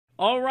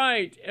All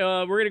right,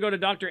 we're going to go to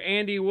Dr.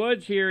 Andy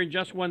Woods here in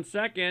just 1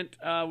 second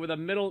with a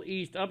Middle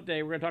East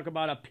update. We're going to talk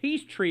about a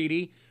peace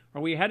treaty.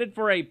 Are we headed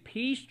for a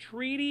peace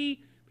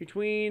treaty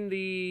between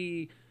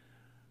the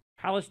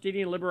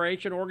Palestinian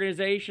Liberation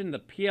Organization, the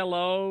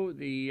PLO,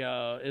 the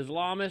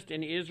Islamist,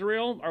 and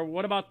Israel? Or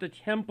what about the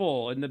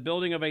temple and the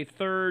building of a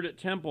third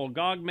temple?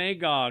 Gog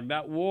Magog,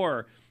 that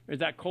war. Is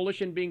that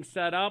coalition being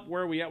set up?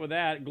 Where are we at with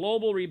that?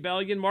 Global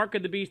rebellion, mark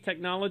of the beast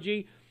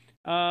technology.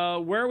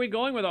 Where are we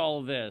going with all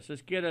of this?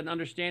 Let's get an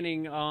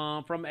understanding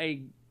from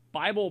a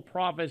Bible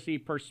prophecy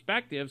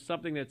perspective,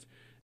 something that's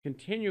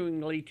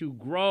continually to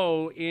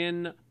grow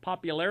in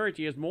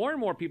popularity as more and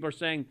more people are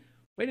saying,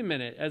 wait a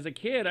minute, as a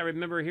kid, I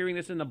remember hearing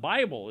this in the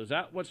Bible. Is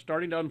that what's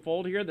starting to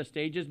unfold here? The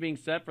stage is being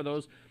set for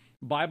those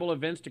Bible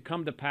events to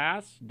come to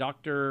pass.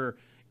 Dr.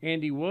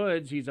 Andy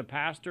Woods, he's a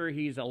pastor,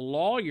 he's a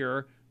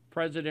lawyer,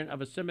 president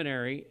of a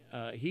seminary.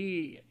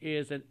 He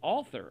is an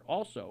author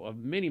also of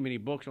many, many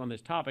books on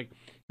this topic.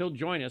 He'll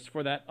join us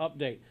for that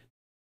update.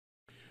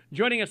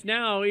 Joining us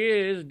now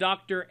is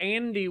Dr.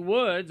 Andy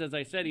Woods. As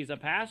I said, he's a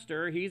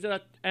pastor. He's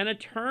an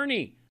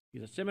attorney.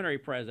 He's a seminary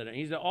president.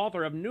 He's the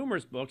author of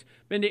numerous books,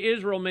 been to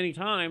Israel many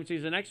times.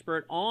 He's an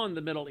expert on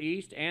the Middle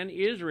East and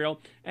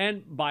Israel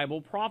and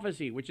Bible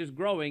prophecy, which is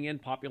growing in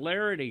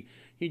popularity.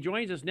 He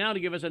joins us now to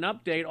give us an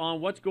update on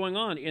what's going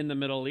on in the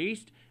Middle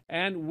East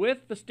and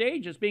with the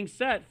stages being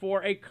set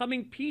for a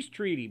coming peace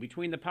treaty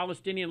between the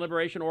Palestinian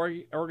Liberation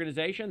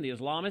Organization, the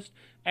Islamists,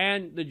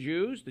 and the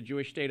Jews, the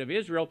Jewish state of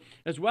Israel,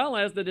 as well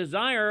as the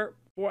desire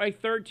for a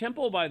third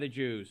temple by the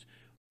Jews.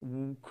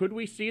 Could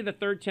we see the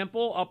third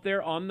temple up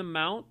there on the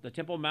mount, the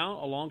Temple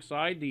Mount,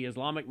 alongside the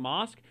Islamic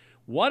mosque?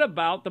 What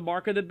about the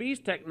mark of the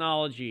beast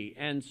technology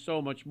and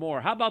so much more?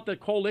 How about the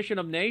coalition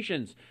of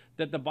nations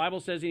that the Bible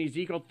says in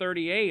Ezekiel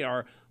 38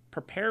 are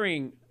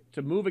preparing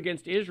to move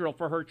against Israel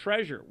for her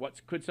treasure?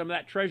 What could some of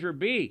that treasure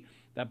be?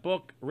 That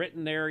book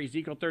written there,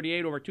 Ezekiel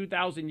 38, over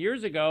 2,000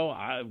 years ago,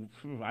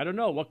 I don't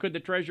know. What could the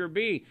treasure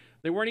be?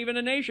 They weren't even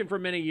a nation for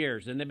many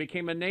years, and they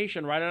became a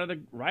nation right out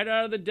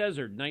of the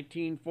desert.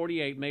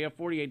 1948, May of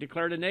 48,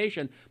 declared a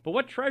nation. But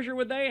what treasure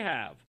would they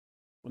have?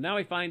 Well, now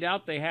we find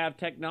out they have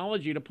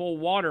technology to pull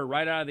water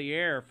right out of the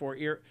air for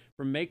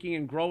making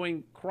and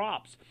growing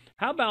crops.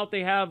 How about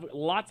they have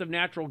lots of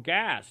natural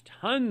gas,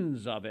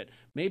 tons of it,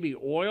 maybe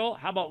oil?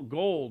 How about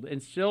gold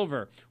and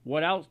silver?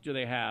 What else do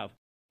they have?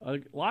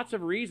 Lots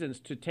of reasons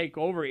to take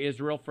over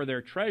Israel for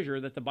their treasure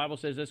that the Bible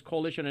says this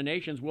coalition of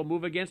nations will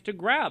move against to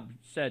grab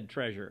said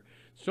treasure.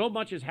 So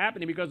much is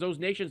happening because those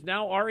nations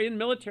now are in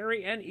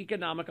military and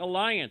economic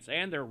alliance,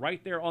 and they're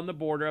right there on the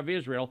border of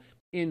Israel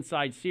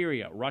inside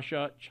Syria.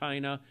 Russia,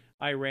 China,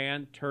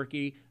 Iran,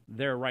 Turkey,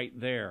 they're right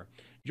there.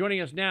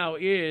 Joining us now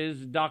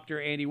is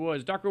Dr. Andy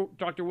Woods.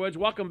 Dr. Woods,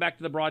 welcome back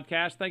to the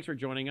broadcast. Thanks for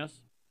joining us.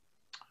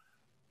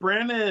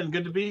 Brandon,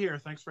 good to be here.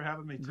 Thanks for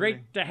having me today.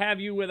 Great to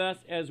have you with us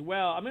as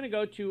well. I'm going to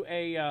go to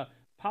a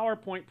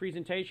PowerPoint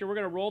presentation. We're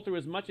going to roll through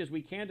as much as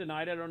we can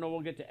tonight. I don't know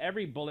we'll get to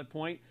every bullet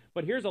point,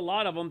 but here's a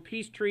lot of them.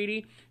 Peace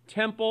treaty,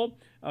 temple,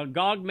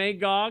 Gog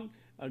Magog,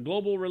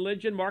 global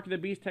religion, mark of the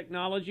beast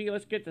technology.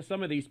 Let's get to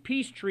some of these.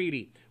 Peace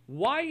treaty.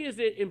 Why is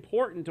it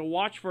important to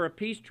watch for a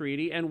peace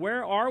treaty, and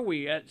where are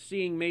we at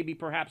seeing maybe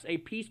perhaps a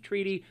peace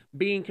treaty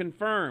being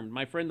confirmed?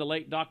 My friend, the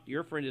late doctor,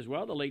 your friend as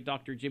well, the late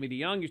Dr. Jimmy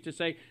DeYoung, used to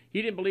say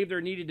he didn't believe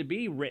there needed to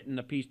be written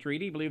a peace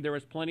treaty. He believed there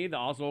was plenty, the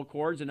Oslo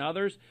Accords and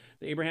others,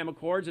 the Abraham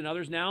Accords and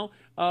others now,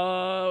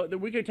 that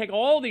we could take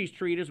all these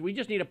treaties, we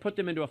just need to put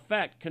them into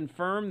effect,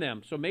 confirm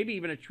them. So maybe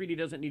even a treaty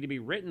doesn't need to be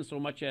written so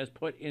much as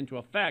put into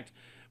effect.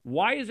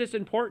 Why is this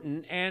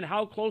important, and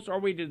how close are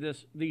we to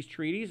these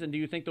treaties, and do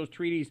you think those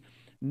treaties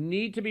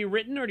need to be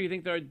written, or do you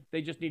think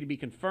they just need to be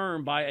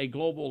confirmed by a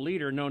global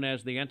leader known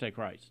as the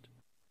Antichrist?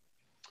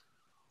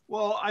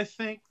 Well, I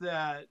think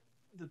that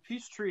the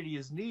peace treaty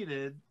is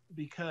needed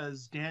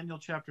because Daniel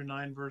chapter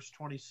 9, verse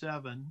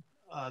 27,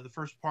 the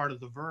first part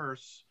of the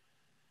verse,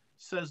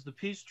 says the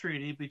peace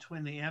treaty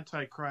between the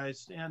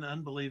Antichrist and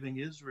unbelieving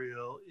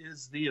Israel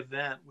is the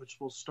event which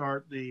will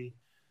start the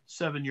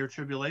 7-year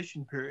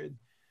tribulation period.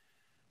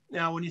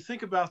 Now, when you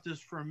think about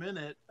this for a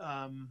minute,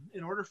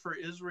 in order for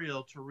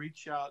Israel to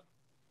reach out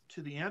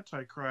to the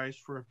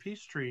Antichrist for a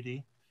peace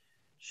treaty,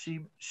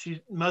 she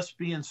must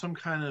be in some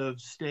kind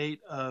of state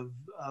of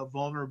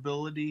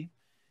vulnerability,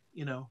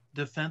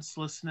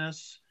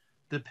 defenselessness,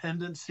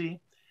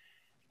 dependency.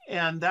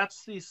 And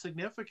that's the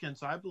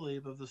significance, I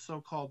believe, of the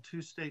so-called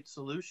two-state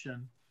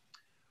solution,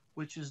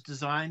 which is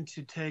designed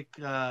to take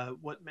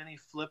what many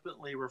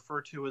flippantly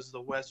refer to as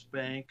the West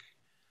Bank.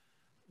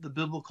 The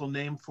biblical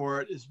name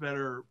for it is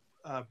better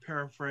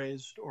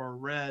paraphrased or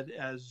read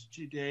as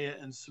Judea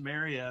and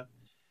Samaria.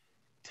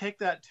 Take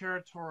that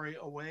territory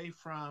away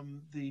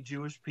from the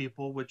Jewish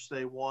people, which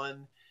they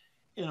won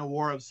in a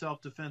war of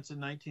self-defense in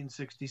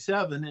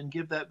 1967, and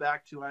give that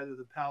back to either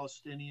the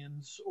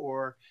Palestinians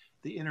or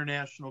the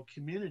international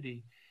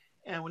community.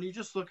 And when you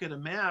just look at a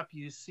map,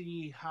 you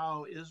see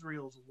how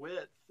Israel's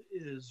width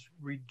is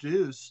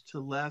reduced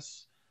to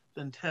less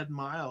than 10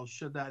 miles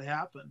should that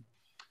happen.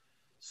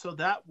 So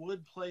that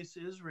would place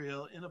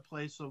Israel in a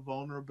place of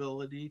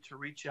vulnerability to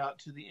reach out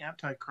to the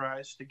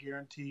Antichrist to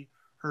guarantee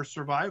her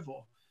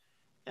survival.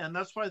 And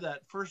that's why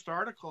that first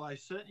article I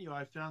sent you,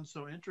 I found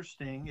so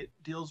interesting. It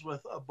deals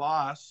with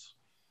Abbas,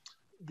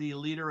 the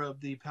leader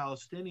of the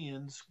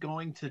Palestinians,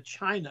 going to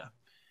China.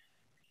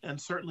 And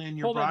certainly in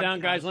your Hold that broadcast, down,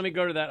 guys. Let me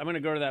go to that. I'm going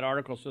to go to that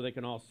article so they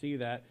can all see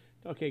that.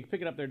 Okay,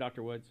 pick it up there,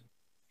 Dr. Woods.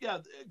 Yeah,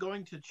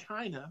 going to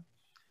China.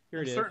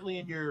 Here it is. Certainly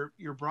in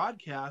your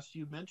broadcast,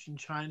 you mentioned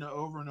China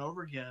over and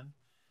over again,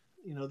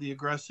 you know, the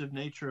aggressive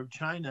nature of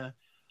China.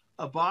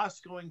 Abbas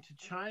going to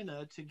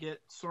China to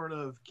get sort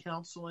of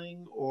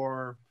counseling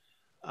or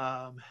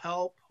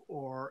help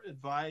or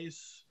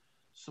advice,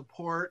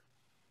 support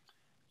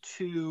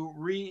to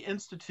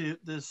reinstitute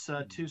this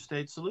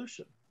two-state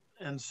solution.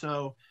 And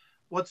so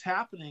what's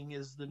happening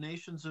is the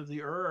nations of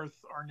the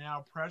earth are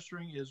now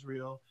pressuring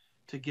Israel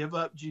to give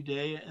up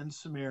Judea and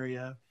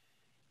Samaria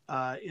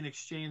in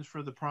exchange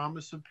for the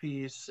promise of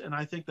peace. And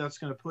I think that's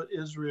going to put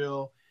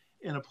Israel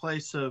in a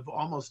place of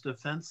almost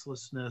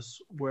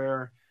defenselessness,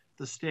 where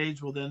the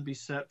stage will then be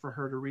set for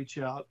her to reach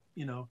out,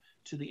 you know,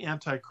 to the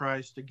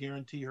Antichrist to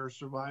guarantee her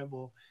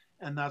survival.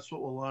 And that's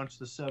what will launch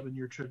the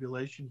 7-year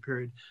tribulation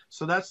period.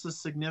 So that's the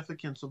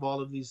significance of all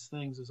of these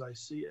things as I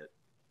see it.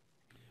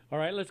 All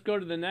right, let's go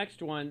to the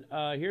next one.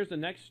 Here's the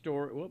next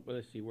story. Whoop,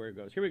 let's see where it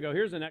goes. Here we go.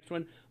 Here's the next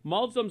one.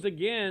 Muslims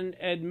again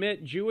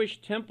admit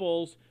Jewish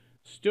temples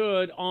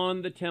stood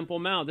on the Temple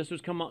Mount. This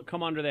was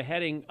come under the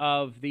heading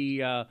of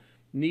the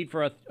need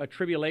for a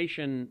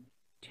tribulation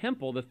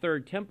temple, the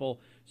third temple.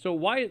 So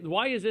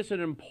why is this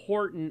an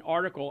important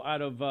article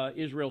out of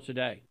Israel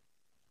Today?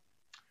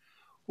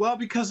 Well,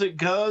 because it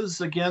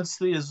goes against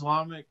the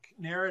Islamic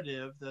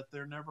narrative that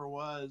there never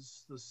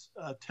was this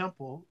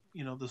temple,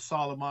 you know, the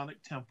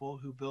Solomonic temple,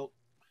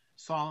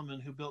 Solomon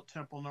who built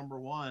temple number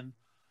 1,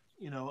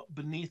 you know,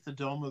 beneath the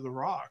Dome of the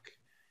Rock.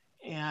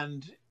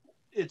 And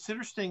it's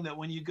interesting that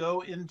when you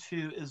go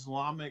into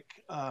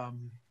Islamic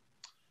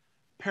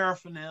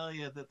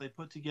paraphernalia that they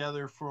put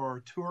together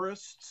for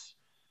tourists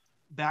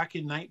back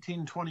in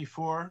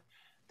 1924,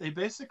 they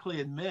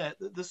basically admit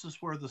that this is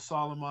where the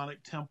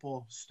Solomonic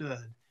temple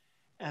stood.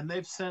 And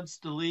they've since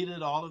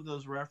deleted all of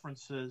those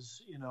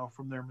references, you know,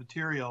 from their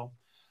material.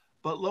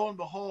 But lo and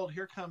behold,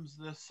 here comes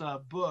this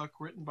book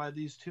written by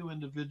these two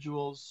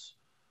individuals,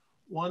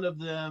 one of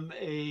them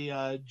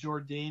a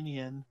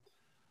Jordanian.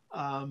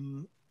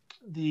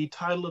 The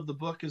title of the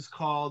book is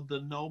called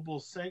The Noble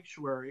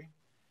Sanctuary,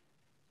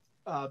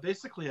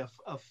 basically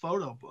a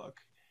photo book.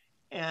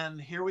 And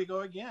here we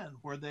go again,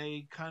 where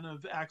they kind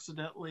of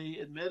accidentally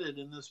admitted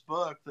in this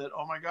book that,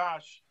 oh my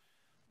gosh,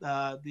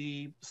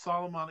 the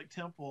Solomonic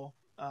temple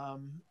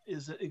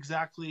is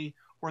exactly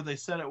where they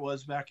said it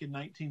was back in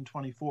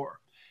 1924.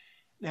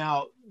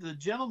 Now, the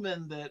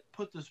gentleman that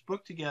put this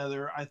book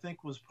together, I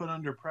think, was put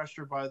under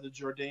pressure by the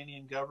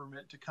Jordanian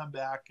government to come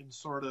back and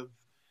sort of,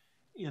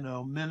 you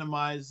know,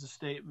 minimize the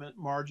statement,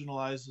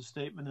 marginalize the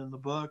statement in the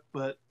book.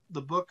 But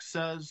the book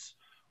says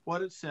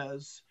what it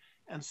says.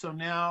 And so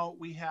now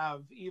we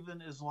have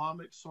even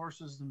Islamic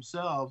sources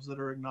themselves that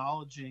are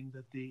acknowledging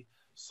that the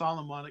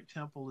Solomonic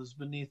temple is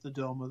beneath the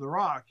Dome of the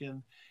Rock.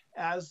 And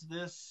as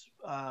this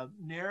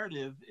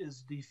narrative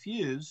is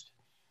diffused,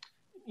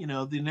 you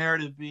know, the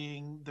narrative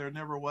being there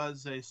never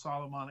was a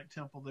Solomonic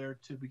temple there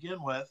to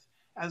begin with,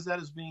 as that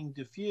is being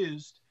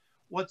diffused,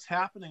 what's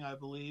happening, I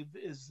believe,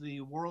 is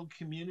the world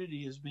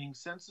community is being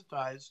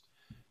sensitized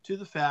to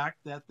the fact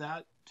that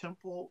that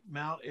Temple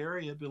Mount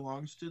area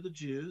belongs to the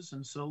Jews,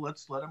 and so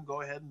let's let them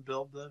go ahead and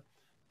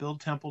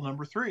build temple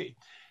number 3.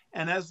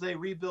 And as they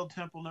rebuild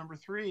temple number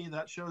 3,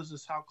 that shows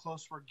us how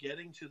close we're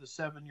getting to the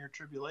 7-year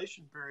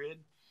tribulation period,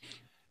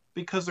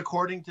 because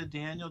according to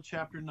Daniel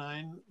chapter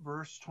 9,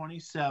 verse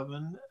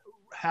 27,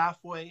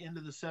 halfway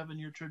into the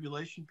 7-year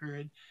tribulation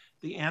period,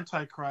 the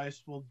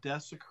Antichrist will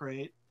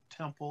desecrate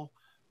temple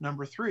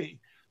number 3,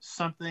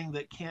 something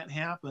that can't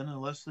happen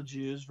unless the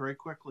Jews very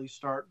quickly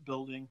start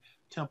building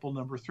temple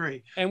number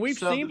 3. And we've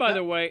seen, by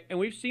the way,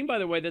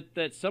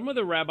 that some of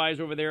the rabbis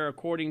over there,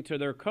 according to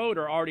their code,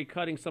 are already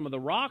cutting some of the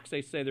rocks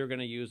they say they're going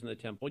to use in the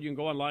temple. You can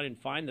go online and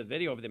find the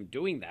video of them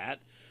doing that.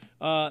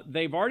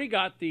 They've already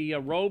got the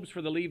robes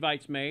for the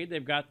Levites made.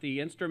 They've got the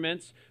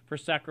instruments for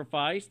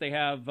sacrifice. They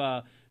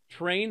have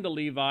trained the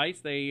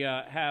Levites. They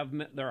have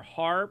their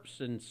harps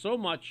and so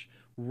much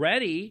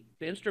ready,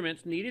 the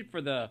instruments needed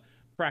for the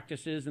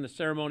practices and the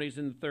ceremonies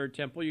in the third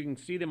temple. You can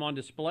see them on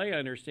display, I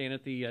understand,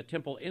 at the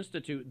Temple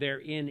Institute there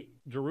in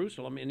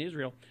Jerusalem, in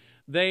Israel.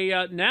 They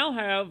now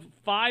have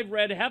 5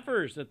 red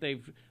heifers that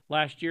they've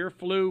last year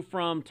flew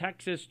from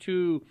Texas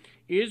to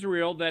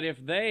Israel, that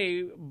if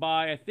they,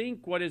 by, I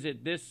think, what is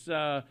it, this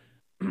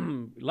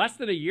less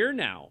than a year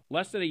now,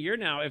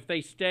 if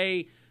they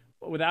stay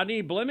without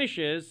any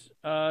blemishes,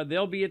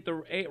 they'll be at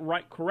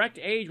the correct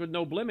age with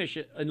no blemish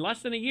in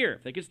less than a year.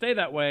 If they can stay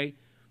that way,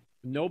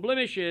 no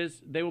blemishes,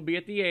 they will be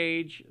at the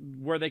age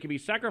where they can be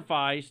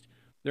sacrificed,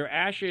 their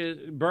ashes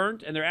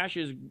burnt, and their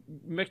ashes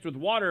mixed with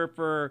water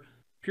for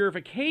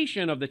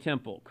purification of the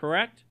temple,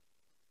 correct?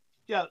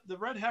 Yeah, the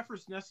red heifer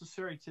is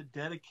necessary to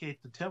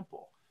dedicate the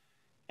temple.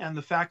 And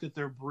the fact that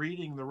they're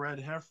breeding the red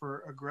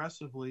heifer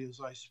aggressively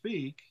as I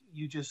speak,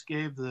 you just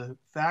gave the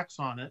facts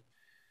on it,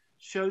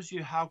 shows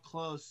you how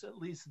close at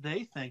least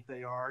they think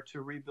they are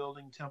to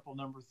rebuilding temple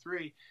number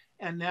 3.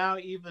 And now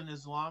even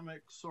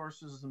Islamic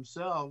sources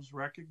themselves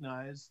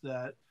recognize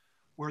that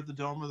where the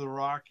Dome of the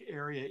Rock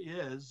area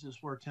is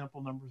where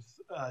temple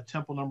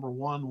number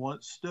 1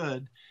 once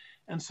stood.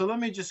 And so let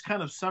me just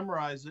kind of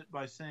summarize it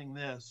by saying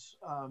this.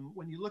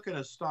 When you look at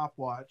a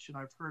stopwatch, and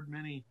I've heard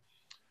many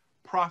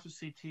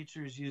prophecy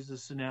teachers use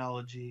this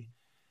analogy,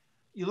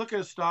 you look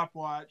at a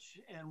stopwatch,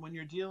 and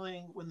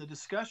when the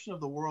discussion of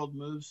the world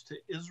moves to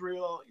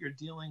Israel, you're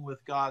dealing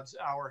with God's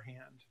hour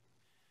hand.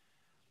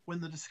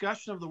 When the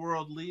discussion of the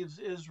world leaves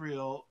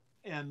Israel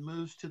and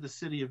moves to the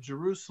city of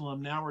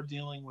Jerusalem, now we're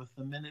dealing with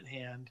the minute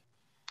hand.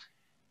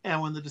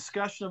 And when the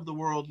discussion of the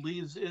world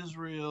leaves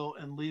Israel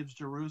and leaves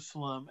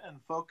Jerusalem and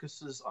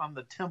focuses on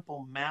the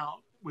Temple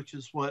Mount, which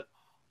is what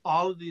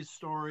all of these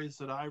stories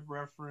that I've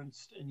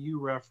referenced and you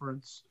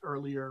referenced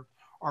earlier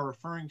are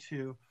referring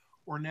to,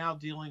 we're now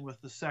dealing with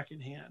the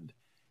second hand.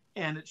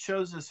 And it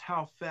shows us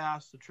how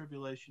fast the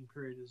tribulation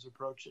period is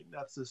approaching.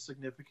 That's the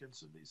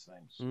significance of these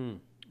things.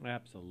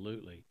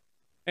 Absolutely.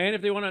 And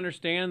if they want to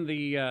understand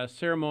the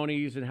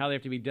ceremonies and how they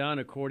have to be done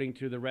according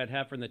to the red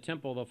heifer in the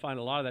temple, they'll find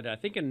a lot of that, I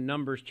think, in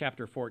Numbers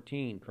chapter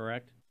 14,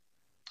 correct?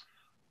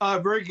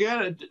 Very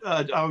good.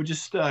 I would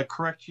just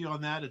correct you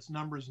on that. It's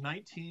Numbers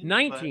 19.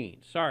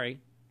 19,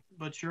 sorry.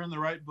 But you're in the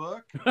right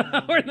book.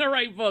 We're in the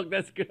right book.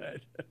 That's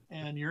good.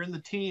 And you're in the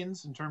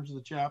teens in terms of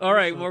the chapter. All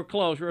right, so we're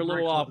close. We're a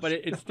little close. off, but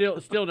it's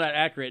still not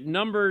accurate.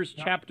 Numbers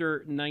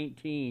chapter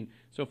 19.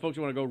 So folks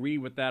want to go read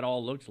what that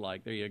all looks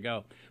like. There you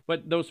go.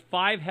 But those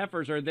 5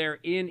 heifers are there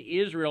in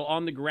Israel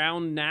on the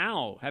ground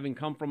now, having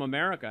come from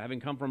America, having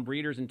come from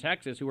breeders in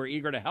Texas who are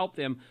eager to help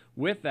them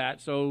with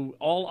that. So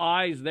all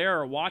eyes there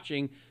are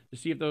watching to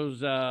see if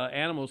those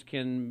animals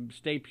can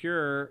stay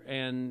pure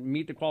and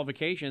meet the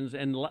qualifications,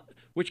 and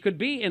which could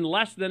be in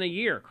less than a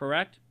year,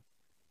 correct?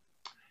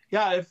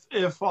 Yeah,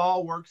 if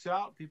all works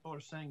out, people are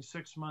saying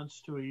 6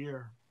 months to a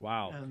year.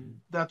 Wow.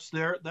 And that's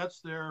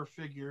their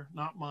figure,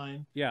 not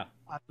mine. Yeah.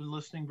 I've been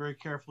listening very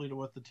carefully to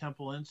what the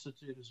Temple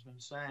Institute has been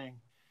saying.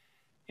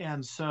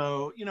 And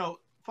so,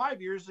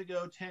 5 years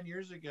ago, 10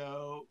 years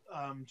ago,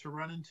 to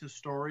run into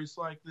stories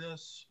like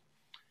this,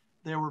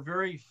 there were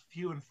very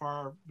few and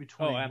far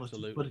between. Oh,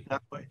 absolutely. Let's put it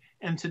that way.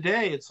 And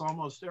today, it's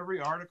almost every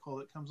article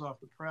that comes off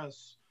the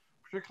press,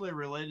 particularly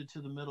related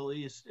to the Middle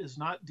East, is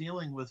not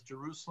dealing with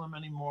Jerusalem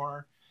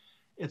anymore.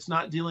 It's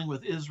not dealing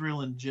with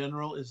Israel in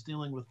general. It's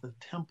dealing with the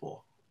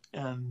temple.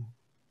 And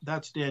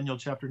that's Daniel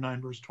chapter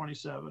 9, verse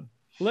 27.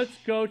 Let's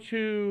go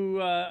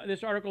to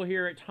this article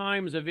here at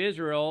Times of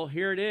Israel.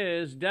 Here it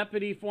is.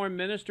 Deputy foreign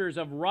ministers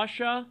of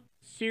Russia,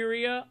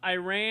 Syria,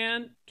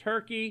 Iran,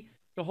 Turkey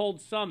to hold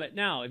summit.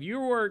 Now, if you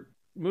were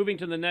moving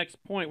to the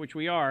next point, which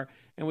we are,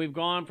 and we've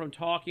gone from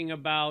talking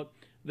about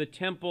the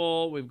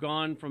temple, we've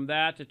gone from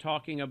that to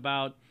talking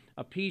about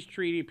a peace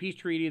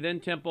treaty, then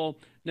temple.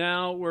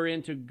 Now we're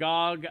into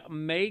Gog,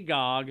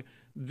 Magog.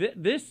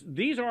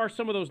 These are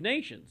some of those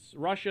nations,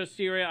 Russia,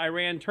 Syria,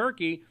 Iran,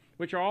 Turkey,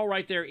 which are all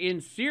right there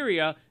in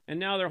Syria, and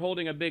now they're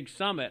holding a big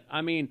summit.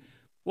 I mean,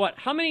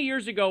 how many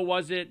years ago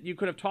was it you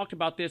could have talked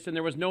about this and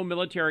there was no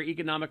military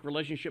economic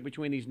relationship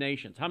between these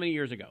nations? How many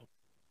years ago?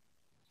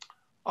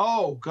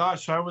 Oh,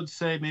 gosh, I would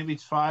say maybe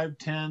 5,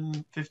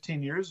 10,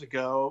 15 years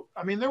ago.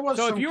 I mean, there was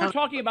So if you were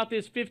talking about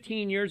this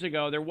 15 years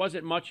ago, there was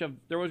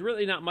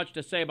really not much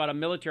to say about a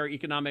military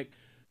economic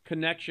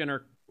connection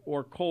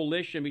or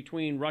coalition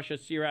between Russia,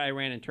 Syria,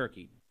 Iran, and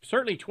Turkey.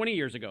 Certainly 20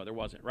 years ago, there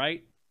wasn't,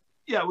 right?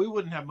 Yeah, we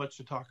wouldn't have much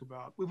to talk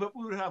about. We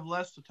would have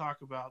less to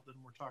talk about than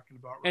we're talking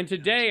about right now. And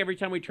today, every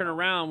time we turn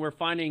around, we're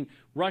finding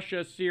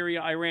Russia,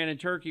 Syria, Iran, and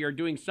Turkey are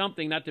doing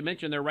something, not to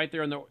mention they're right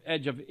there on the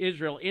edge of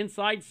Israel,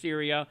 inside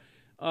Syria.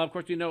 Of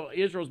course, we know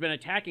Israel's been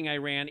attacking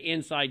Iran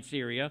inside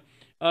Syria.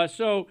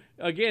 So,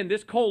 again,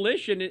 this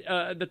coalition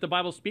that the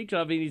Bible speaks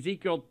of in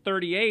Ezekiel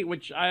 38,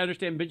 which I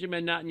understand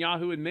Benjamin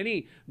Netanyahu and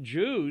many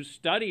Jews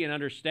study and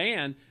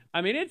understand,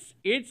 I mean,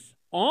 it's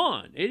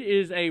on. It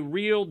is a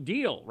real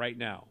deal right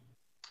now.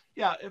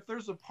 Yeah, if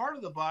there's a part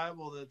of the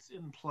Bible that's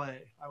in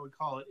play, I would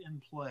call it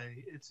in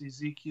play. It's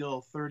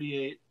Ezekiel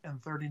 38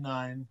 and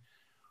 39,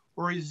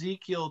 where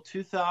Ezekiel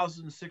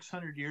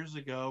 2,600 years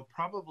ago,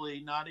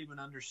 probably not even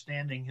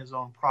understanding his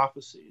own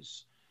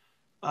prophecies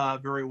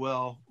very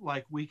well,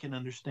 like we can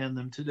understand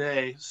them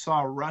today,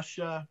 saw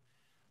Russia,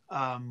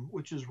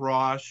 which is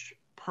Rosh,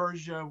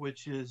 Persia,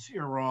 which is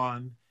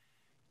Iran,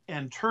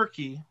 and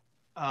Turkey.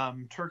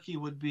 Turkey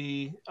would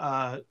be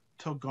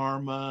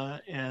Togarmah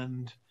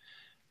and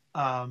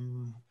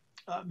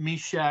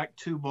Meshach,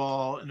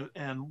 Tubal,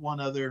 and one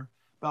other.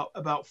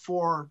 About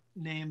 4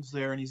 names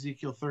there in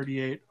Ezekiel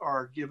 38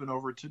 are given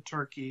over to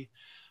Turkey.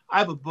 I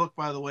have a book,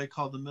 by the way,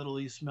 called The Middle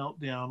East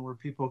Meltdown, where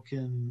people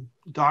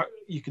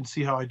you can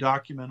see how I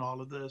document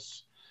all of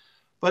this.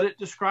 But it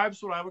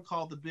describes what I would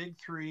call the big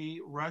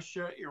 3,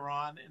 Russia,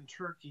 Iran, and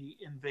Turkey,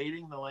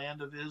 invading the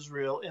land of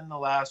Israel in the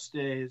last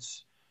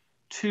days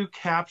to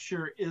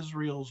capture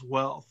Israel's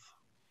wealth,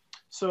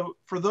 So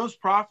for those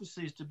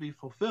prophecies to be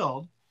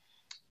fulfilled,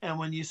 and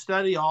when you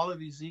study all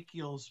of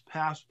Ezekiel's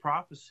past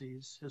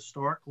prophecies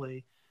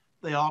historically,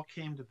 they all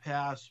came to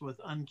pass with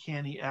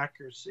uncanny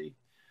accuracy.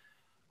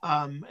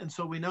 And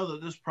so we know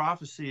that this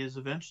prophecy is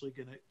eventually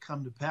going to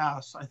come to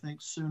pass, I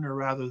think, sooner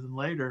rather than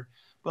later.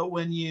 But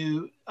when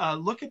you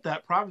look at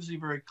that prophecy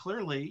very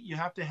clearly, you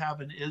have to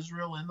have an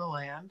Israel in the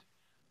land.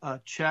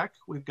 Check,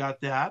 we've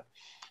got that.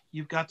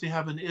 You've got to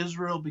have an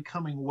Israel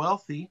becoming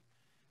wealthy.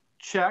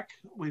 Check,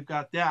 we've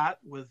got that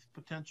with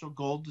potential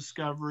gold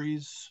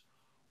discoveries,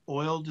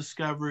 oil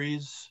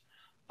discoveries,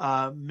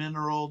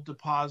 mineral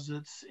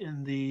deposits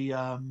in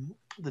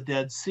the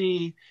Dead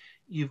Sea.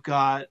 You've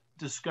got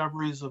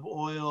discoveries of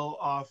oil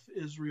off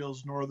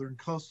Israel's northern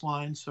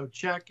coastline. So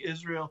check,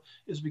 Israel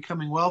is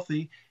becoming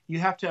wealthy. You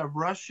have to have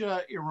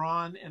Russia,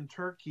 Iran, and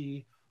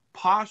Turkey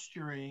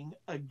posturing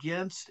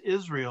against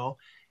Israel.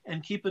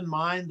 And keep in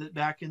mind that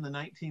back in the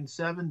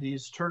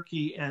 1970s,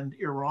 Turkey and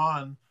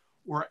Iran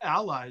were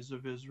allies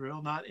of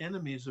Israel, not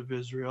enemies of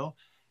Israel.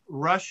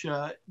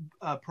 Russia,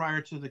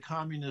 prior to the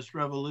communist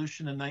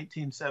revolution in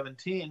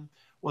 1917,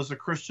 was a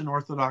Christian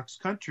Orthodox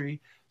country.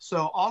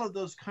 So all of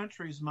those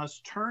countries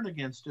must turn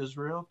against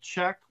Israel.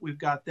 Check, we've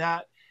got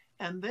that.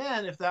 And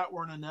then if that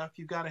weren't enough,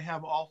 you've got to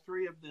have all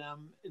three of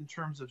them in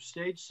terms of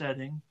stage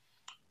setting,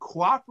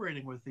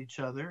 cooperating with each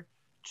other.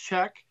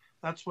 Check,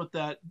 that's what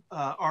that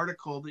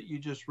article that you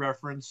just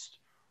referenced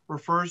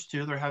refers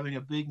to. They're having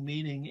a big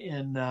meeting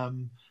in,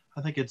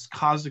 I think it's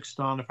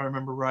Kazakhstan, if I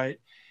remember right.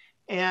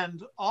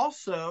 And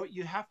also,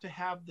 you have to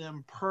have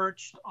them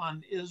perched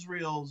on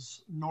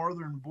Israel's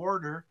northern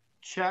border.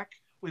 Check,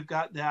 we've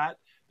got that,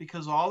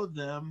 because all of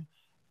them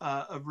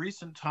of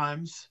recent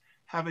times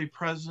have a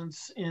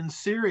presence in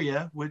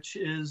Syria, which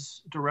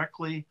is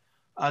directly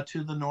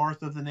to the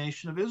north of the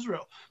nation of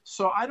Israel.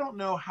 So I don't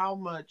know how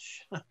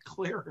much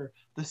clearer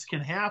this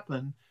can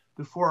happen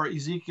before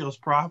Ezekiel's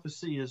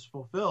prophecy is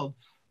fulfilled,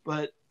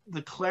 but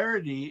the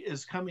clarity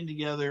is coming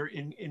together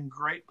in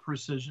great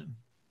precision.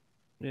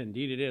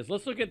 Indeed it is.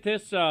 Let's look at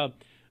this a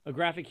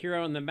graphic here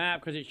on the map,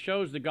 because it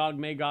shows the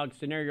Gog-Magog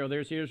scenario.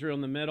 There's Israel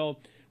in the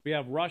middle. We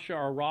have Russia,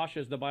 or Rosh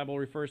as the Bible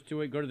refers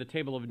to it. Go to the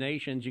table of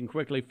nations. You can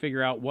quickly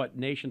figure out what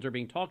nations are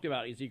being talked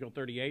about, Ezekiel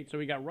 38. So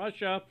we got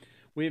Russia,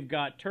 we've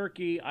got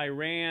Turkey,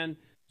 Iran,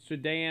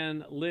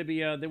 Sudan,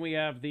 Libya. Then we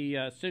have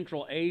the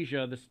Central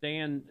Asia, the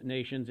Stan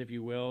nations, if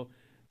you will,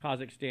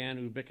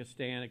 Kazakhstan,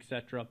 Uzbekistan,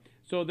 etc.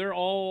 So they're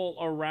all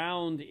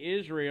around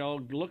Israel.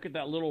 Look at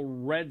that little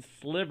red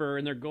sliver,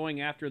 and they're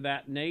going after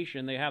that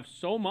nation. They have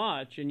so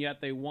much, and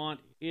yet they want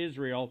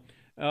Israel.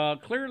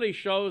 Clearly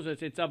shows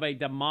us it's of a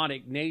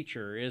demonic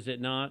nature, is it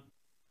not?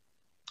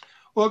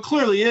 Well, it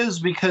clearly is,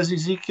 because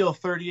Ezekiel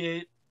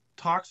 38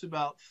 talks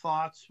about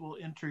thoughts will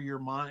enter your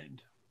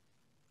mind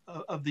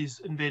of these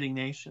invading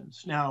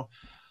nations. Now,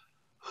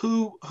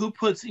 who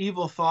puts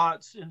evil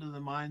thoughts into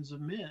the minds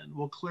of men?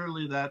 Well,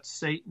 clearly that's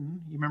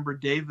Satan. You remember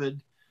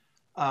David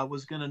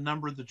was going to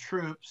number the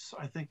troops.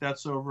 I think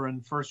that's over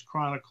in 1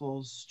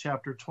 Chronicles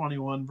chapter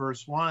 21,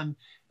 verse 1.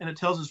 And it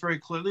tells us very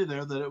clearly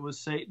there that it was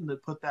Satan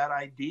that put that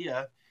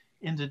idea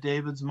into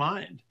David's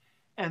mind.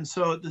 And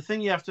so the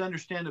thing you have to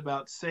understand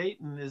about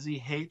Satan is he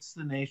hates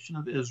the nation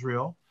of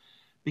Israel,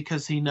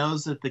 because he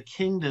knows that the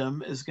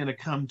kingdom is going to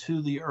come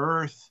to the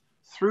earth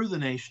through the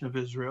nation of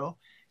Israel.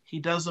 He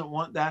doesn't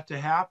want that to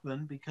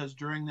happen, because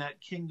during that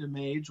kingdom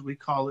age, we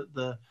call it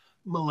the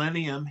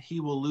millennium, he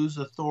will lose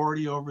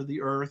authority over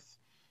the earth.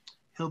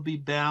 He'll be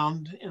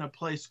bound in a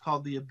place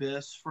called the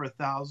abyss for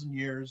 1,000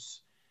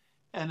 years.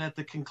 And at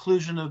the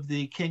conclusion of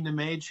the kingdom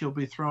age, he'll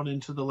be thrown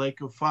into the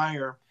lake of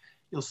fire.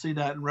 You'll see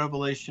that in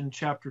Revelation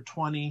chapter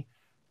 20,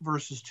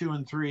 verses 2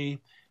 and 3,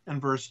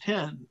 and verse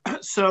 10.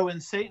 So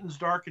in Satan's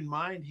darkened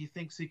mind, he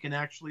thinks he can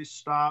actually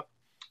stop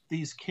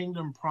these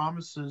kingdom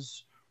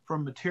promises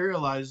from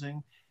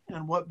materializing.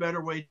 And what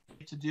better way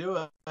to do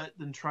it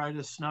than try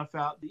to snuff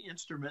out the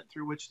instrument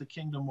through which the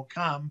kingdom will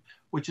come,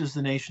 which is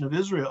the nation of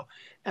Israel.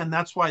 And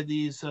that's why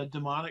these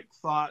demonic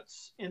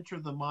thoughts enter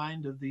the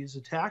mind of these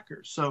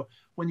attackers. So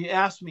when you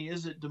ask me,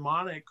 is it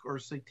demonic or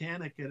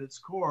satanic at its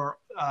core,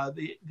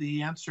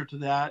 the answer to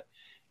that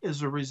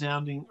is a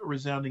resounding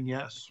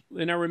yes.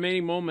 In our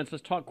remaining moments,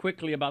 let's talk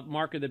quickly about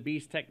Mark of the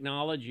Beast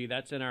technology.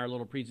 That's in our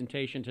little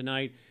presentation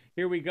tonight.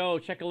 Here we go.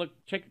 Take a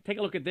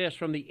look at this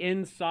from the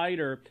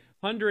Insider.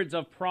 Hundreds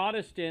of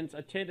Protestants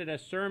attended a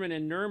sermon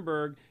in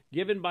Nuremberg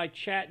given by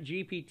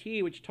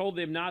ChatGPT, which told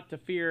them not to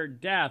fear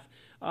death.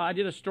 I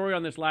did a story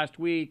on this last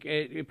week.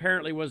 It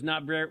apparently was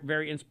not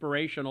very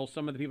inspirational.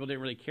 Some of the people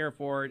didn't really care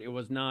for it. It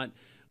was not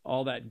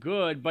all that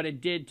good, but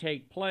it did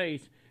take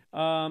place.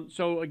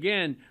 So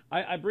again,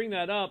 I bring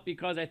that up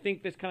because I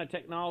think this kind of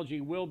technology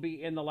will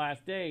be in the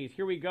last days.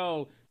 Here we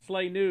go.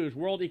 Slay News.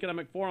 World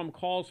Economic Forum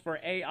calls for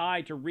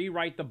AI to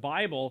rewrite the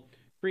Bible,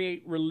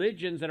 create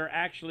religions that are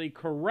actually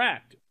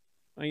correct.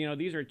 You know,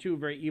 these are two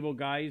very evil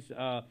guys,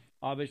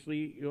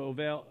 obviously,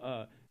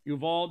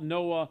 Yuval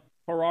Noah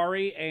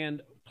Harari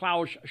and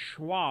Klaus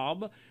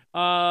Schwab.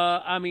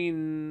 I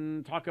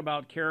mean, talk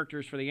about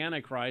characters for the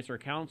Antichrist or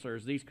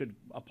counselors. These could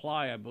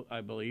apply,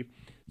 I believe.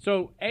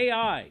 So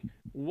AI,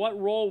 what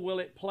role will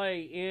it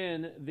play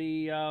in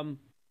the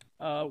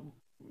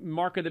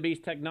Mark of the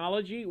Beast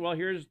technology? Well,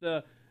 here's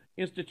the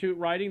Institute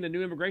writing: the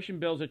new immigration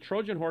bill is a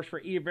Trojan horse for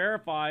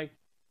E-Verify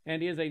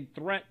and is a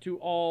threat to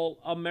all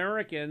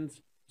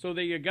Americans. So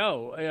there you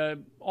go.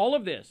 All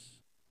of this.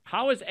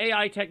 How is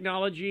AI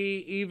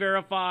technology,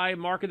 E-Verify,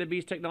 Mark of the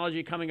Beast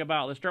technology coming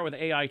about? Let's start with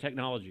AI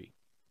technology.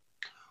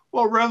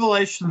 Well,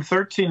 Revelation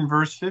 13,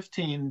 verse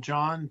 15,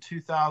 John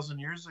 2,000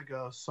 years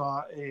ago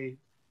saw a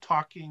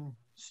talking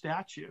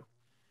statue.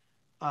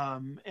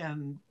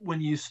 And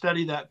when you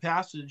study that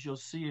passage, you'll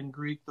see in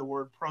Greek the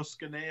word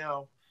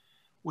proskuneo,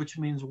 which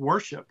means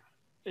worship.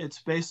 It's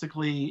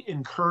basically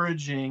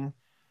encouraging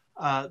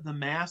the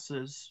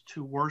masses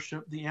to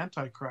worship the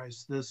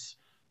Antichrist, this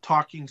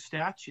talking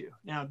statue.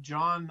 Now,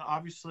 John,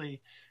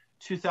 obviously,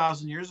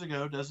 2,000 years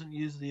ago, doesn't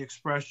use the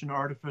expression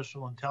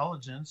artificial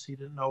intelligence. He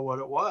didn't know what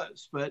it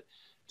was. But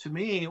to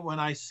me, when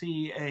I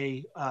see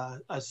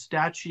a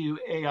statue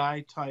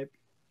AI type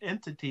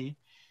entity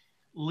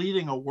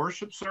leading a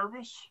worship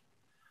service,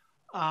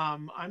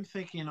 I'm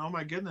thinking, oh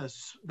my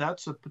goodness,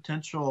 that's a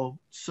potential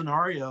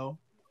scenario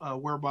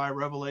whereby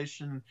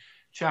Revelation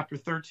chapter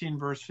 13,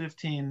 verse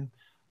 15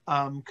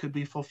 could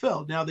be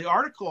fulfilled. Now, the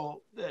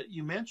article that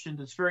you mentioned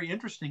is very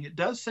interesting. It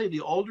does say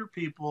the older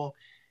people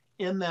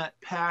in that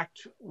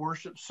packed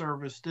worship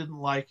service didn't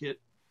like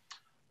it.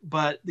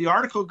 But the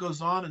article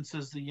goes on and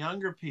says the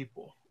younger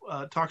people,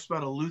 talks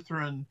about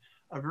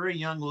a very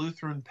young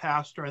Lutheran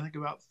pastor, I think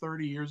about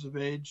 30 years of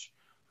age,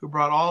 who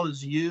brought all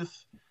his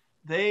youth.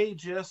 They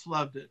just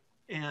loved it.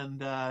 And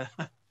that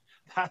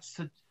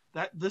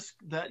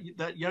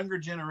younger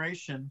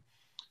generation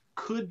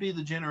could be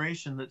the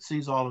generation that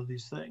sees all of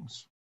these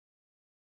things.